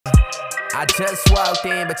I just walked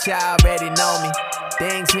in, but y'all already know me.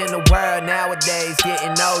 Things in the world nowadays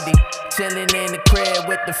getting oldie. Chilling in the crib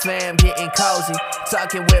with the fam, getting cozy.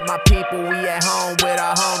 Talking with my people, we at home with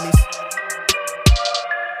our homies.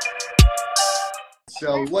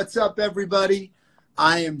 So what's up, everybody?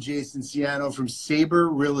 I am Jason Ciano from Sabre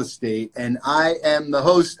Real Estate, and I am the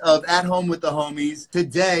host of At Home with the Homies.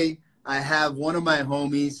 Today, I have one of my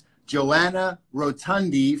homies, Joanna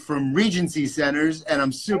Rotonde from Regency Centers, and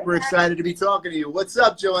I'm super excited to be talking to you. What's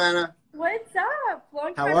up, Joanna? What's up?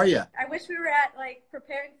 Long time. How are you? I wish we were at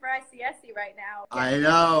preparing for ICSC right now. I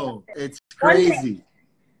know. It's crazy.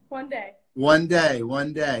 One day.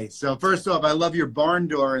 One day. So first off, I love your barn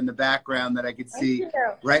door in the background that I could see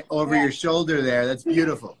right over your shoulder there. That's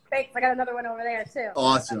beautiful. Thanks. I got another one over there too.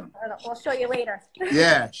 Awesome. We'll show you later.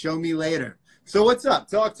 Yeah, show me later. So what's up?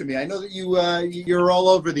 Talk to me. I know that you're all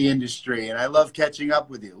over the industry, and I love catching up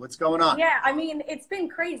with you. What's going on? Yeah, I mean, it's been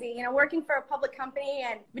crazy. You know, working for a public company,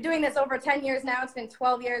 and I've been doing this over 10 years now. It's been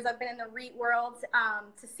 12 years. I've been in the REIT world.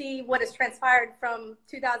 To see what has transpired from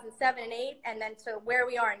 2007 and 8, and then to where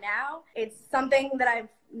we are now, it's something that I've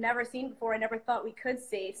never seen before. I never thought we could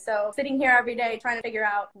see. So sitting here every day trying to figure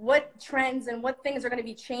out what trends and what things are going to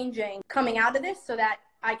be changing coming out of this, so that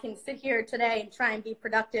I can sit here today and try and be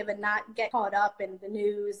productive and not get caught up in the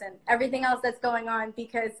news and everything else that's going on,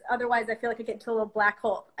 because otherwise I feel like I get into a little black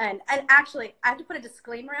hole. And actually, I have to put a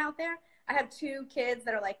disclaimer out there. I have 2 kids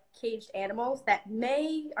that are like caged animals that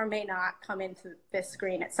may or may not come into this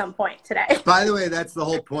screen at some point today. By the way, that's the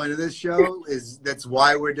whole point of this show. That's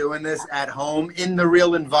why we're doing this at home in the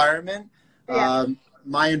real environment. Yeah.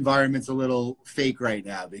 My environment's a little fake right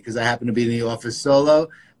now because I happen to be in the office solo.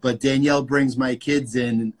 But Danielle brings my kids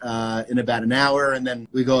in about an hour, and then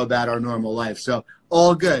we go about our normal life. So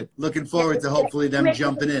all good. Looking forward to hopefully them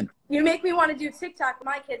jumping in. You make me want to do TikTok with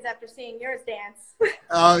my kids after seeing yours dance.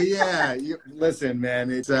 Oh yeah, listen, man.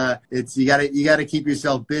 It's you gotta keep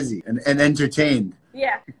yourself busy and entertained.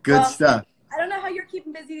 Yeah. Good stuff. I don't know how you're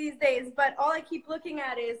keeping busy these days, but all I keep looking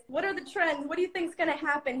at is, what are the trends? What do you think is going to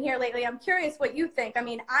happen here lately? I'm curious what you think. I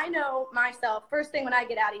mean, I know myself, first thing when I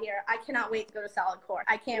get out of here, I cannot wait to go to Salad Court.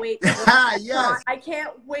 I can't wait to go to yes. I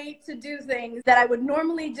can't wait to do things that I would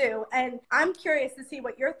normally do. And I'm curious to see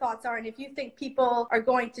what your thoughts are, and if you think people are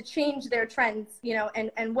going to change their trends, you know,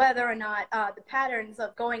 and whether or not the patterns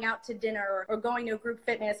of going out to dinner or going to a group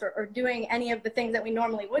fitness or doing any of the things that we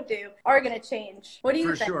normally would do are going to change. What do you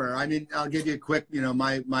think? For sure. I mean, I'll give you a quick,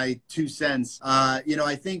 my 2 cents. I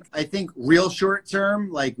think real short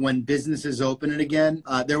term, like when businesses open it again,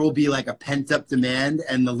 there will be like a pent up demand,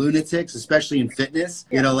 and the lunatics, especially in fitness,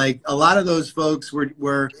 like a lot of those folks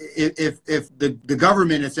were if the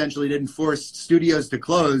government essentially didn't force studios to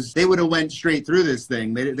close, they would have went straight through this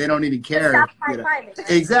thing. They don't even care.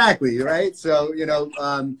 Exactly. Right. So,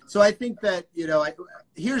 so I think that,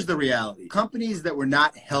 here's the reality. Companies that were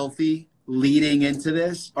not healthy leading into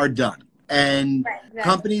this are done. And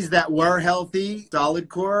companies that were healthy, solid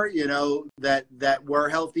core, that were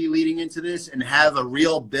healthy leading into this and have a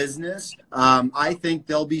real business, I think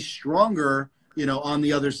they'll be stronger, on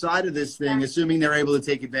the other side of this thing, assuming they're able to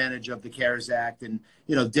take advantage of the CARES Act and,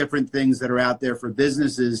 different things that are out there for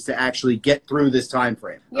businesses to actually get through this time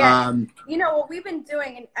frame. Yeah. What we've been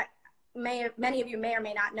doing, and many of you may or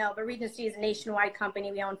may not know, but Regency is a nationwide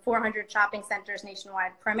company. We own 400 shopping centers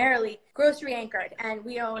nationwide, primarily grocery anchored, and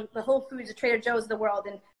we own the Whole Foods, the Trader Joe's of the world,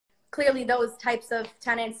 and clearly those types of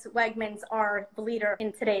tenants, Wegmans, are the leader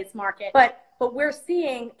in today's market. But what we're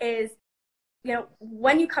seeing is,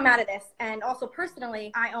 when you come out of this, and also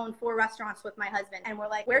personally, I own 4 restaurants with my husband, and we're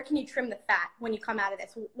like, where can you trim the fat when you come out of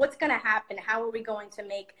this? What's going to happen? How are we going to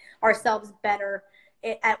make ourselves better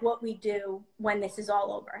at what we do when this is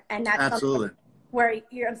all over? And that's absolutely where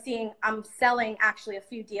I'm selling actually a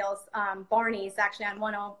few deals. Barney's actually on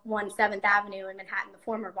 101 7th Avenue in Manhattan, the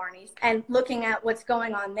former Barney's, and looking at what's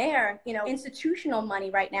going on there, institutional money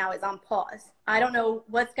right now is on pause. I don't know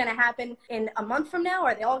what's going to happen in a month from now.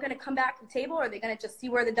 Are they all going to come back to the table? Or are they going to just see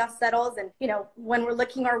where the dust settles? And, when we're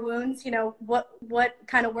licking our wounds, what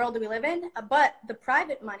kind of world do we live in? But the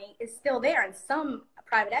private money is still there, and some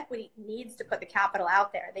private equity needs to put the capital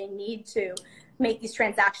out there. They need to make these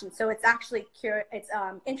transactions. So it's actually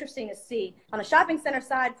interesting to see. On the shopping center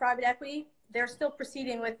side, private equity, they're still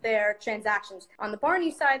proceeding with their transactions. On the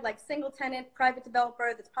Barney side, like single tenant, private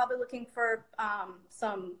developer that's probably looking for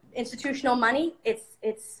some institutional money,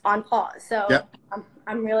 it's on pause. So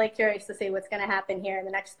I'm really curious to see what's going to happen here in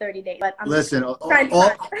the next 30 days. But I'm Listen,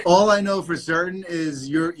 all I know for certain is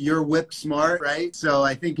you're whip smart, right? So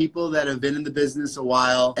I think people that have been in the business a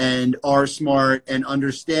while and are smart and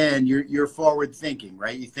understand, you're forward thinking,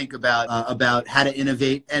 right? You think about how to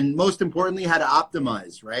innovate and most importantly how to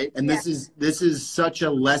optimize, right? And this is such a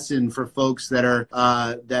lesson for folks that are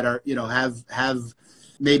have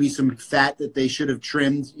maybe some fat that they should have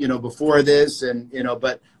trimmed, before this. And,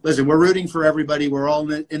 but listen, we're rooting for everybody. We're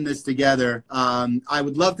all in this together. I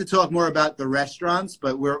would love to talk more about the restaurants,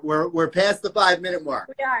 but we're past the 5-minute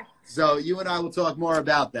mark. We are. So you and I will talk more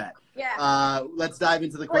about that. Yeah. Let's dive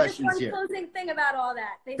into the questions here. One closing thing about all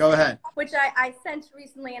that. Go ahead. Which I sent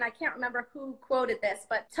recently, and I can't remember who quoted this,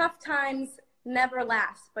 but tough times never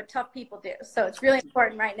last, but tough people do. So it's really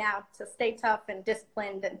important right now to stay tough and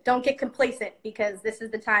disciplined and don't get complacent, because this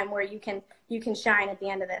is the time where you can shine at the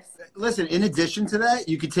end of this. Listen, in addition to that,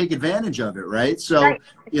 you could take advantage of it, right? So, right.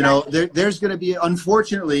 Exactly. there's going to be,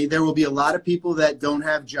 unfortunately, there will be a lot of people that don't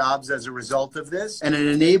have jobs as a result of this. And it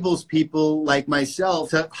enables people like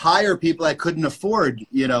myself to hire people I couldn't afford,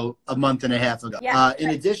 a month and a half ago. Yeah.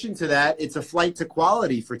 In addition to that, it's a flight to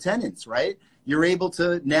quality for tenants, right? You're able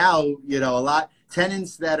to now,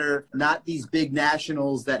 tenants that are not these big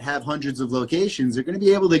nationals that have hundreds of locations are going to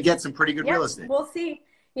be able to get some pretty good real estate. We'll see.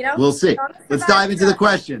 We'll see. Let's dive into the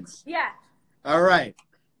questions. Yeah. All right.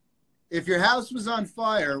 If your house was on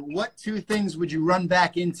fire, what 2 things would you run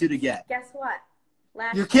back into to get? Guess what?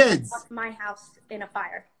 Your kids. I lost my house in a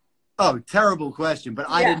fire. Oh, terrible question, but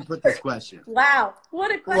I didn't put this question. Wow. What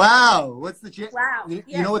a question. Wow. What's the chance? Wow.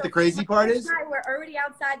 You know what the crazy part is? We're already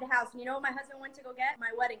outside the house. And you know what my husband went to go get? My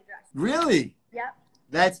wedding dress. Really? Yep.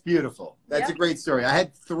 That's beautiful. That's a great story. I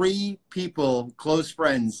had 3 people, close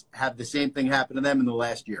friends, have the same thing happen to them in the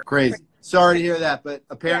last year. Crazy. Sorry to hear that, but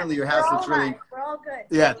apparently your house looks really... We're all good.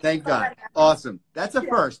 Yeah, thank God. Awesome. That's a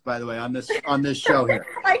first, by the way, on this show here.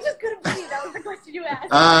 I just couldn't believe that was the question you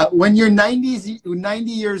asked. When you're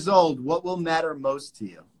 90 years old, what will matter most to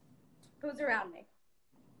you? Who's around me?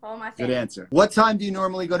 All my family. Good answer. What time do you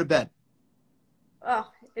normally go to bed? Oh,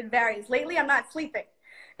 it varies. Lately, I'm not sleeping.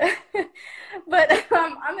 But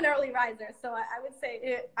I'm an early riser, so I would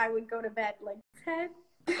say I would go to bed like 10.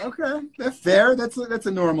 Okay, that's fair. That's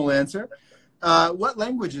a normal answer. What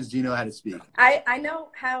languages do you know how to speak? I know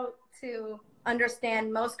how to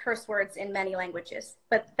understand most curse words in many languages,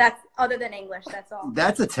 but that's other than English. That's all.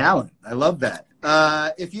 That's a talent. I love that.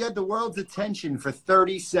 If you had the world's attention for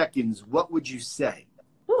 30 seconds, what would you say?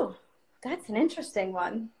 Ooh, that's an interesting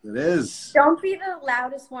one. It is. Don't be the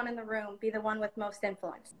loudest one in the room. Be the one with most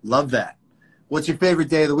influence. Love that. What's your favorite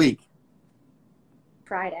day of the week?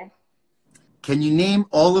 Friday. Can you name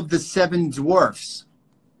all of the 7 dwarfs?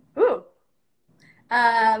 Ooh.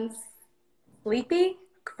 Sleepy,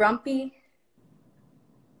 grumpy.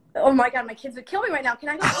 Oh my God, my kids would kill me right now. Can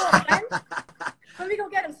I go get them? Let me go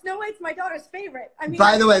get them. Snow White's my daughter's favorite. I mean,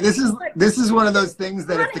 by the way, this is one of those things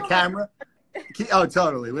that if the camera... Oh,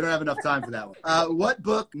 totally. We don't have enough time for that one. What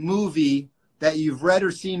book, movie that you've read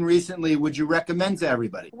or seen recently would you recommend to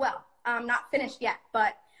everybody? Well, I'm not finished yet,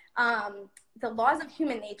 but The Laws of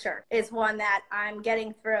Human Nature is one that I'm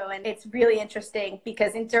getting through, and it's really interesting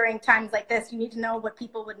because during times like this, you need to know what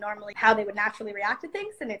people would normally, how they would naturally react to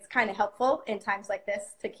things, and it's kind of helpful in times like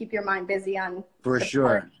this to keep your mind busy on. For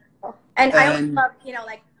sure. And I always love,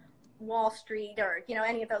 like Wall Street or,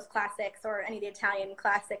 any of those classics or any of the Italian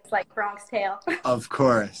classics like Bronx Tale. Of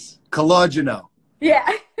course. Collagino.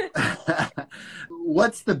 Yeah.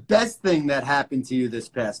 What's the best thing that happened to you this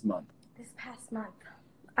past month? This past month?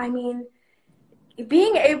 I mean,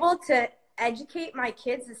 being able to educate my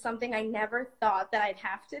kids is something I never thought that I'd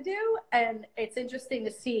have to do. And it's interesting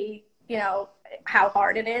to see, how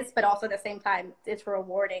hard it is, but also at the same time, it's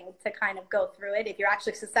rewarding to kind of go through it. If you're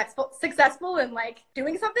actually successful in like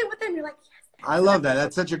doing something with them, you're like, yes. I love that.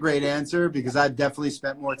 That's such a great answer because I've definitely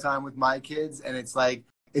spent more time with my kids, and it's like,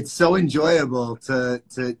 it's so enjoyable to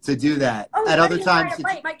do that. Oh, at other times,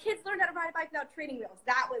 my kids learned how to ride a bike without training wheels.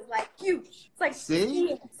 That was like huge. It's like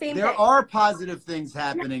see, same there thing. are positive things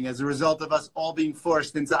happening as a result of us all being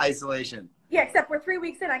forced into isolation. Yeah, except we're 3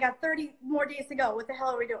 weeks in. I got 30 more days to go. What the hell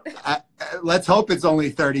are we doing? Let's hope it's only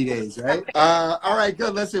 30 days, right? All right,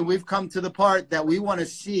 good. Listen, we've come to the part that we want to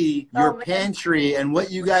see your pantry and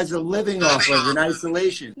what you guys are living off of in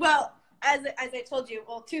isolation. Well, as I told you,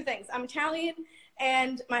 2 things. I'm Italian,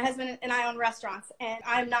 and my husband and I own restaurants, and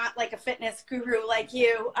I'm not like a fitness guru like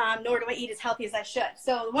you, nor do I eat as healthy as I should.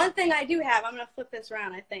 So the one thing I do have, I'm going to flip this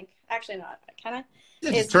around, I think. Actually, not. Can I?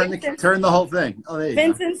 Yeah, just turn the whole thing. Oh, there you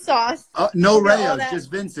Vincent's go. sauce. No Rayos, just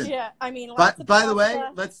Vincent. Yeah, I mean, But by the way,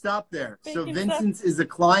 let's stop there. So Vincent's is a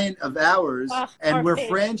client of ours, and we're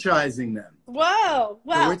franchising them. Whoa,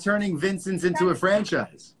 wow. So we're turning Vincent's into a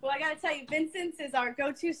franchise. Well, I got to tell you, Vincent's is our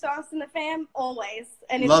go-to sauce in the fam, always.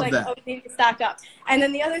 And it's Love like, that. oh, we need to stock up. And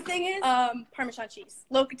then the other thing is Parmesan cheese.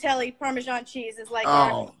 Locatelli Parmesan cheese is like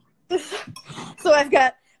So I've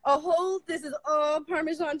got a whole, this is all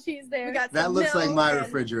Parmesan cheese there. We got that looks like my and,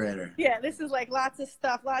 refrigerator. Yeah, this is like lots of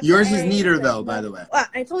stuff. Yours is neater though, by the way. Well,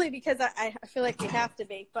 it's only because I feel like we have to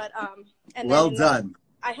be. But and well then, done.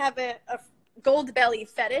 I have a gold belly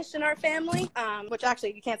fetish in our family, which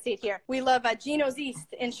actually you can't see it here. We love Gino's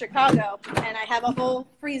East in Chicago, and I have a whole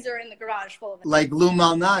freezer in the garage full of it. Like Lou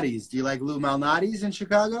Malnati's. Do you like Lou Malnati's in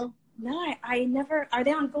Chicago? No, I never. Are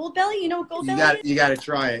they on Gold Belly? You know what Gold Belly is? You got to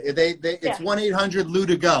try it. It's 1-800 Lou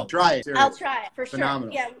to go. Try it. I'll try it for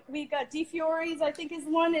Phenomenal. sure. Yeah, we've got Di Fiore's, I think, is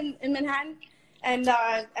one in Manhattan, and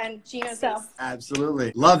Gino's East.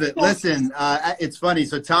 Absolutely. Love it. Listen, it's funny.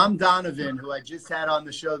 So Tom Donovan, who I just had on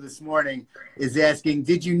the show this morning, is asking,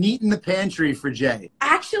 did you neat in the pantry for Jay?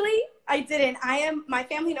 Actually, I didn't. My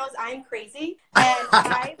family knows I'm crazy, and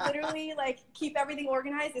I literally like keep everything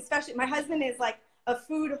organized. Especially my husband is like a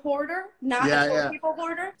food hoarder, not a people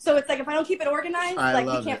hoarder. So it's like if I don't keep it organized, you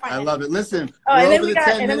can't find it. I love it. Listen, we're over the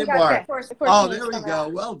 10-minute mark. Oh, there we go.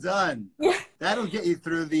 Well done. Yeah. That'll get you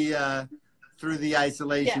through the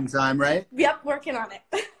isolation time, right? Yep, working on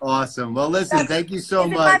it. Awesome. Well, listen, thank you so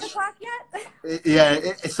is much. Is it 5 o'clock yet?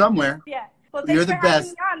 Yeah, somewhere. Yeah. Well, thanks You're the for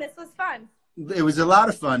best. having me on. This was fun. It was a lot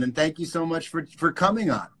of fun, and thank you so much for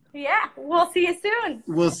coming on. Yeah, we'll see you soon.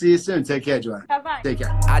 We'll see you soon. Take care, Joanna. Bye-bye. Take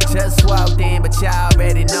care. I just walked in, but y'all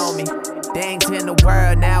already know me. Things in the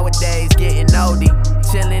world nowadays getting oldie.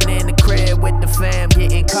 Chilling in the crib with the fam,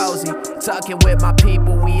 getting cozy. Talking with my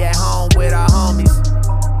people, we at home with our